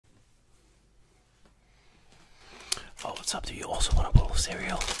It's up to you. Also want a bowl of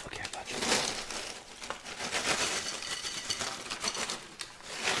cereal? Okay, I got you.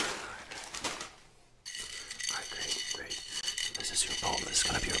 Alright, great. So this is your bowl. This is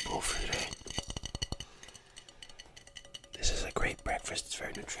gonna be your bowl for today. This is a great breakfast. It's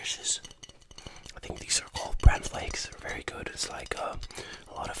very nutritious. I think these are called bran flakes. They're very good. It's like a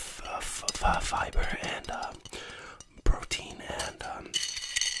lot of fiber and protein and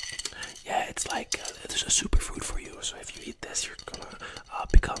yeah, it's like there's a superfood for you. So if you eat this, you're gonna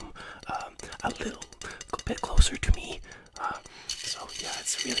become a little bit closer to me. So yeah,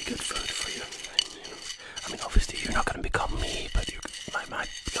 it's really good food for you. I mean, obviously